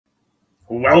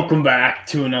Welcome back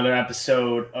to another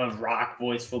episode of ROC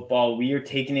Boys Football. We are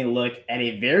taking a look at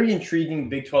a very intriguing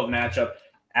Big 12 matchup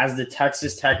as the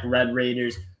Texas Tech Red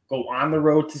Raiders go on the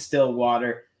road to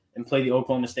Stillwater and play the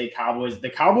Oklahoma State Cowboys. The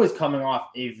Cowboys coming off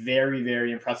a very,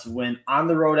 very impressive win on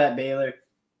the road at Baylor.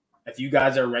 If you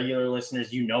guys are regular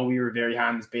listeners, you know we were very high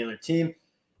on this Baylor team.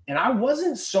 And I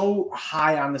wasn't so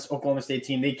high on this Oklahoma State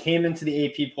team. They came into the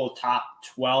AP poll top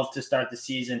 12 to start the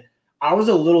season. I was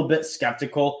a little bit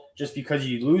skeptical just because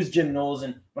you lose Jim Knowles.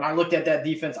 And when I looked at that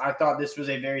defense, I thought this was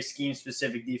a very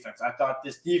scheme-specific defense. I thought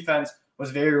this defense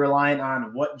was very reliant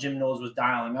on what Jim Knowles was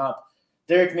dialing up.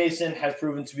 Derek Mason has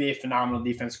proven to be a phenomenal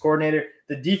defense coordinator.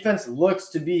 The defense looks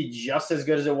to be just as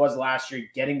good as it was last year,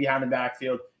 getting behind the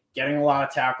backfield, getting a lot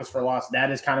of tackles for loss.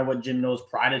 That is kind of what Jim Knowles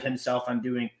prided himself on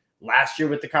doing last year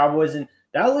with the Cowboys. And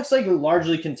that looks like it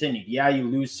largely continued. Yeah, you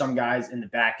lose some guys in the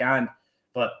back end,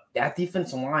 but that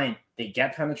defensive line, they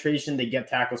get penetration, they get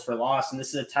tackles for loss. And this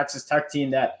is a Texas Tech team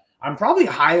that I'm probably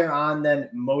higher on than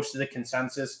most of the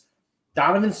consensus.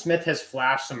 Donovan Smith has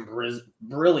flashed some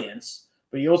brilliance,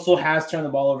 but he also has turned the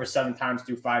ball over 7 times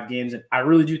through 5 games. And I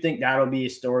really do think that'll be a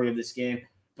story of this game.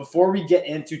 Before we get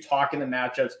into talking the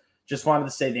matchups, just wanted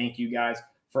to say thank you guys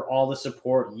for all the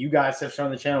support you guys have shown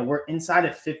the channel. We're inside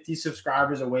of 50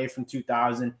 subscribers away from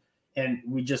 2,000. And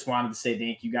we just wanted to say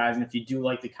thank you guys. And if you do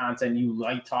like the content, you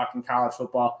like talking college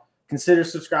football, consider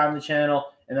subscribing to the channel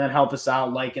and then help us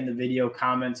out, liking the video,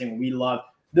 commenting. We love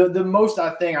the most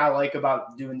thing I like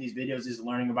about doing these videos is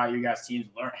learning about your guys' teams,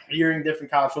 hearing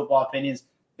different college football opinions.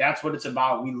 That's what it's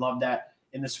about. We love that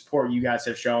and the support you guys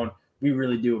have shown. We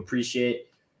really do appreciate.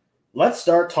 Let's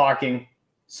start talking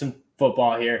some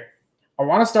football here. I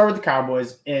want to start with the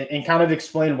Cowboys and kind of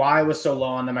explain why I was so low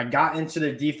on them. I got into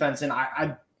their defense, and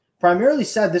I primarily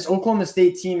said this Oklahoma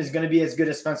State team is going to be as good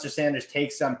as Spencer Sanders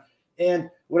takes them. And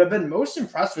what I've been most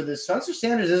impressed with is Spencer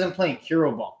Sanders isn't playing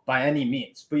hero ball by any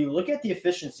means. But you look at the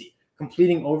efficiency,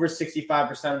 completing over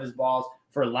 65% of his balls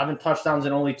for 11 touchdowns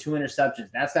and only 2 interceptions.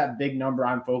 That's that big number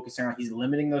I'm focusing on. He's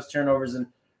limiting those turnovers and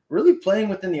really playing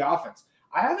within the offense.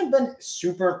 I haven't been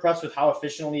super impressed with how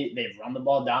efficiently they've run the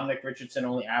ball. Dominic Richardson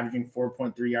only averaging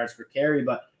 4.3 yards per carry.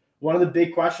 But one of the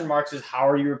big question marks is how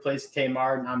are you replacing Tay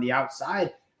Martin on the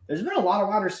outside? There's been a lot of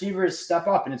wide receivers step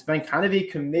up, and it's been kind of a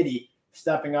committee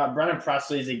stepping up. Brennan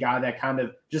Presley is a guy that kind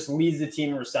of just leads the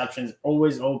team in receptions,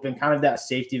 always open, kind of that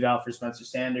safety valve for Spencer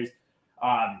Sanders.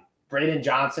 Braden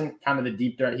Johnson, kind of the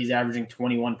deep threat. He's averaging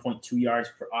 21.2 yards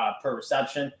per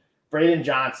reception. Bryson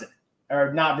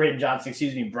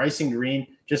Green,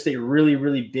 just a really,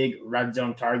 really big red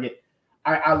zone target.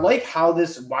 I like how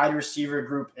this wide receiver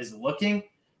group is looking,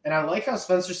 and I like how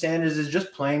Spencer Sanders is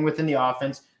just playing within the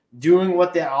offense, doing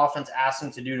what the offense asked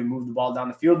him to do to move the ball down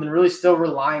the field and really still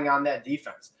relying on that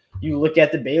defense. You look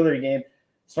at the Baylor game,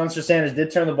 Spencer Sanders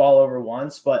did turn the ball over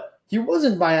once, but he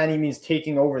wasn't by any means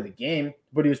taking over the game,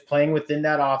 but he was playing within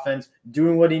that offense,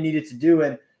 doing what he needed to do.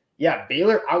 And yeah,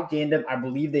 Baylor outgained him. I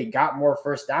believe they got more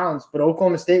first downs, but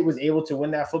Oklahoma State was able to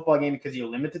win that football game because you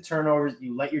limit the turnovers,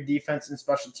 you let your defense and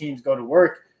special teams go to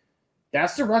work.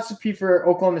 That's the recipe for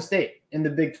Oklahoma State in the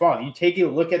Big 12. You take a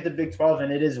look at the Big 12,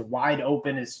 and it is wide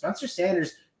open. And Spencer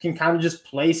Sanders can kind of just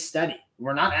play steady.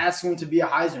 We're not asking him to be a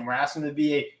Heisman. We're asking him to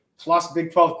be a plus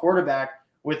Big 12 quarterback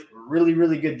with really,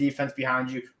 really good defense behind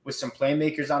you, with some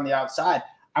playmakers on the outside.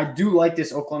 I do like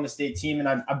this Oklahoma State team, and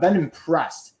I've been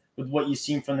impressed with what you've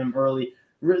seen from them early.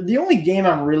 The only game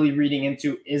I'm really reading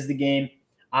into is the game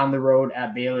on the road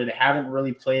at Baylor. They haven't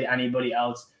really played anybody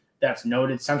else that's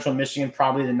noted. Central Michigan,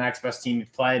 probably the next best team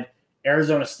we've played.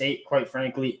 Arizona State, quite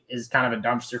frankly, is kind of a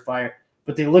dumpster fire.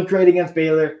 But they look great against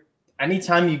Baylor.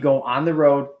 Anytime you go on the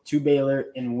road to Baylor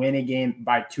and win a game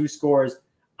by 2 scores,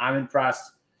 I'm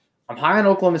impressed. I'm high on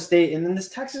Oklahoma State. And then this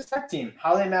Texas Tech team,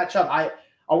 how they match up. I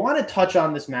want to touch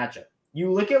on this matchup.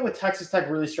 You look at what Texas Tech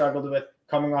really struggled with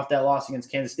coming off that loss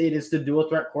against Kansas State. It's the dual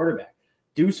threat quarterback.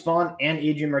 Deuce Vaughn and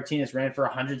Adrian Martinez ran for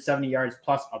 170 yards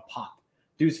plus a pop.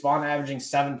 Deuce Vaughn averaging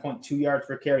 7.2 yards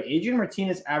per carry. Adrian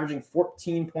Martinez averaging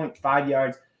 14.5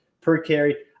 yards per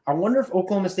carry. I wonder if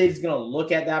Oklahoma State is going to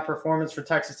look at that performance for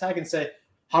Texas Tech and say,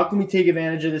 how can we take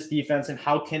advantage of this defense, and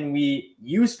how can we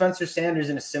use Spencer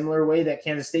Sanders in a similar way that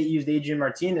Kansas State used Adrian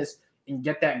Martinez and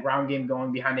get that ground game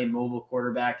going behind a mobile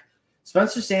quarterback?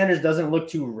 Spencer Sanders doesn't look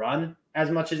to run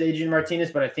as much as Adrian Martinez,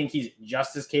 but I think he's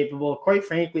just as capable, quite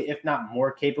frankly, if not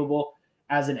more capable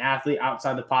as an athlete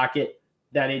outside the pocket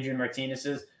that Adrian Martinez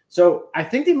is. So I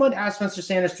think they might ask Spencer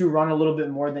Sanders to run a little bit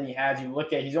more than he has. You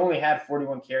look at, he's only had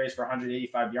 41 carries for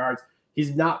 185 yards.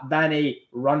 He's not been a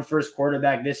run-first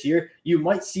quarterback this year. You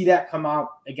might see that come out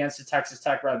against the Texas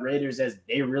Tech Red Raiders as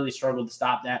they really struggled to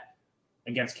stop that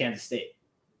against Kansas State.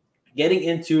 Getting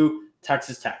into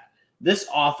Texas Tech. This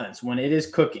offense, when it is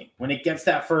cooking, when it gets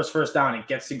that first down, it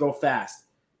gets to go fast,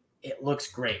 it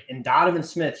looks great. And Donovan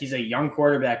Smith, he's a young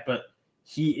quarterback, but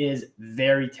he is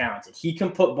very talented. He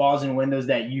can put balls in windows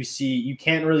that you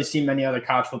can't really see many other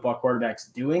college football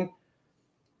quarterbacks doing.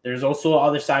 There's also the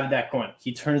other side of that coin.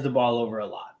 He turns the ball over a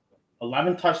lot.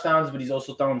 11 touchdowns, but he's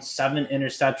also thrown 7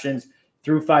 interceptions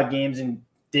through 5 games and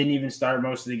didn't even start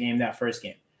most of the game that first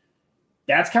game.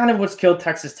 That's kind of what's killed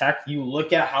Texas Tech. You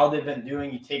look at how they've been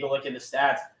doing. You take a look at the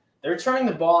stats. They're turning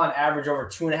the ball on average over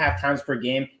 2.5 times per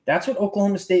game. That's what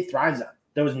Oklahoma State thrives on,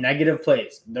 those negative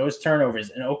plays, those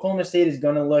turnovers. And Oklahoma State is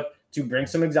going to look to bring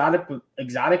some exotic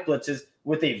blitzes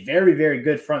with a very, very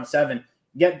good front seven,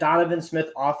 get Donovan Smith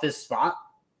off his spot,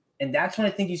 and that's when I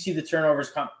think you see the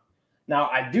turnovers come. Now,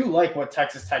 I do like what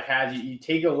Texas Tech has. You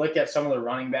take a look at some of the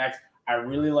running backs. I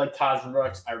really like Taj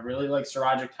Brooks. I really like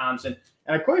Sirajic Thompson.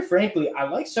 And quite frankly, I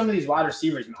like some of these wide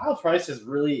receivers. Miles Price is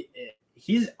really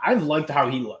 – I've liked how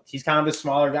he looked. He's kind of a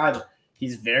smaller guy, but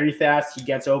he's very fast. He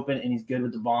gets open, and he's good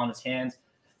with the ball in his hands.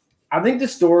 I think the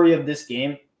story of this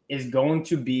game is going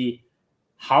to be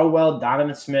how well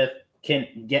Donovan Smith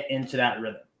can get into that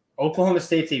rhythm. Oklahoma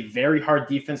State's a very hard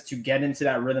defense to get into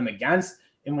that rhythm against.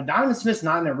 And when Donovan Smith's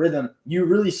not in a rhythm, you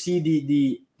really see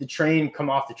the train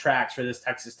come off the tracks for this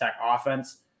Texas Tech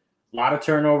offense. A lot of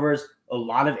turnovers, a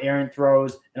lot of errant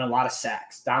throws, and a lot of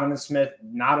sacks. Donovan Smith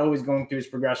not always going through his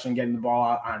progression, getting the ball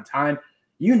out on time.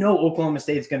 You know Oklahoma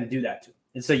State's going to do that too.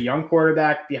 It's a young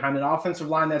quarterback behind an offensive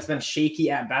line that's been shaky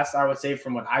at best, I would say,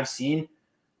 from what I've seen.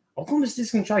 Oklahoma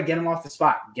State's going to try to get him off the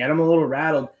spot, get him a little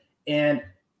rattled. And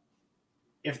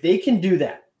if they can do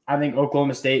that, I think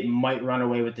Oklahoma State might run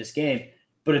away with this game.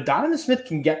 But if Donovan Smith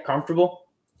can get comfortable,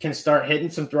 can start hitting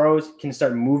some throws, can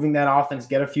start moving that offense,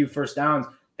 get a few first downs,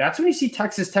 that's when you see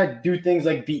Texas Tech do things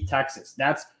like beat Texas.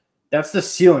 That's the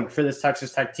ceiling for this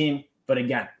Texas Tech team. But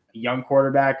again, a young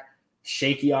quarterback,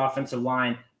 shaky offensive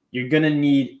line, you're going to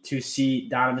need to see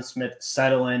Donovan Smith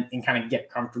settle in and kind of get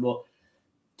comfortable.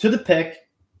 To the pick,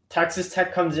 Texas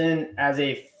Tech comes in as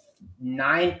a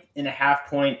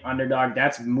 9.5-point underdog.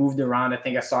 That's moved around. I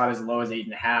think I saw it as low as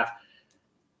 8.5.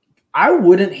 I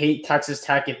wouldn't hate Texas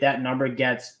Tech if that number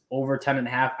gets over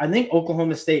 10.5. I think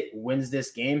Oklahoma State wins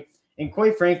this game. And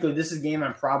quite frankly, this is a game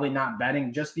I'm probably not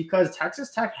betting just because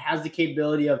Texas Tech has the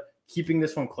capability of keeping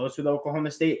this one close with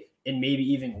Oklahoma State and maybe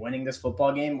even winning this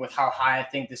football game with how high I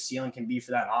think the ceiling can be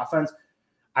for that offense.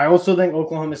 I also think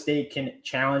Oklahoma State can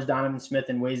challenge Donovan Smith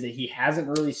in ways that he hasn't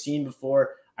really seen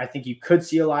before. I think you could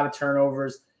see a lot of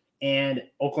turnovers, and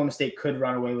Oklahoma State could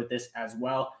run away with this as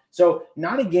well. So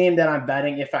not a game that I'm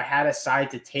betting. If I had a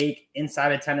side to take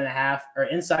inside of 10.5 or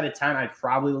inside of 10, I'd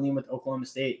probably lean with Oklahoma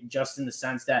State just in the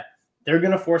sense that they're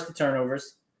going to force the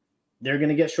turnovers. They're going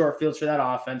to get short fields for that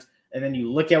offense. And then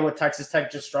you look at what Texas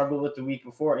Tech just struggled with the week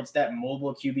before. It's that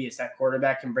mobile QB. It's that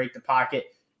quarterback can break the pocket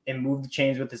and move the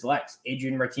chains with his legs.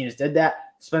 Adrian Martinez did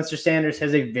that. Spencer Sanders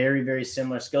has a very, very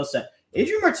similar skill set.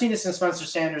 Adrian Martinez and Spencer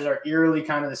Sanders are eerily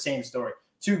kind of the same story.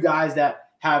 Two guys that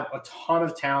have a ton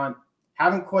of talent,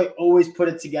 haven't quite always put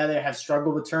it together, have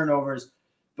struggled with turnovers.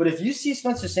 But if you see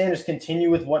Spencer Sanders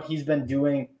continue with what he's been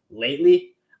doing lately,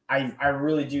 I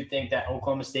really do think that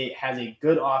Oklahoma State has a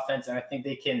good offense, and I think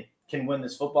they can win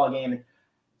this football game. And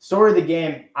story of the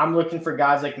game, I'm looking for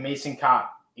guys like Mason Cobb,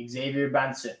 Xavier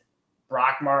Benson,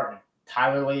 Brock Martin,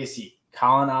 Tyler Lacey,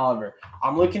 Colin Oliver.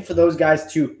 I'm looking for those guys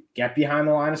to get behind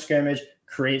the line of scrimmage,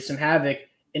 create some havoc,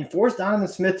 and force Donovan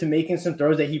Smith to making some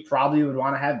throws that he probably would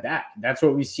want to have back. That's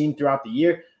what we've seen throughout the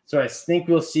year. So I think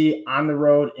we'll see on the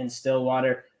road in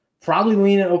Stillwater. Probably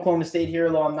lean at Oklahoma State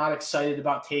here, though I'm not excited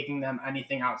about taking them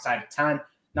anything outside of 10.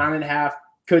 9.5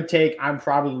 could take. I'm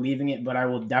probably leaving it, but I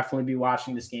will definitely be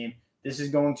watching this game. This is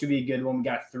going to be a good one. We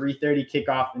got a 3:30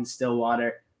 kickoff in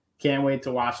Stillwater. Can't wait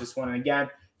to watch this one. And again,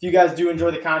 if you guys do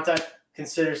enjoy the content,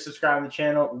 consider subscribing to the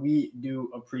channel. We do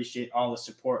appreciate all the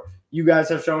support you guys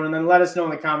have shown. And then let us know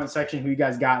in the comment section who you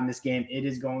guys got in this game. It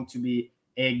is going to be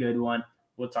a good one.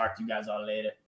 We'll talk to you guys all later.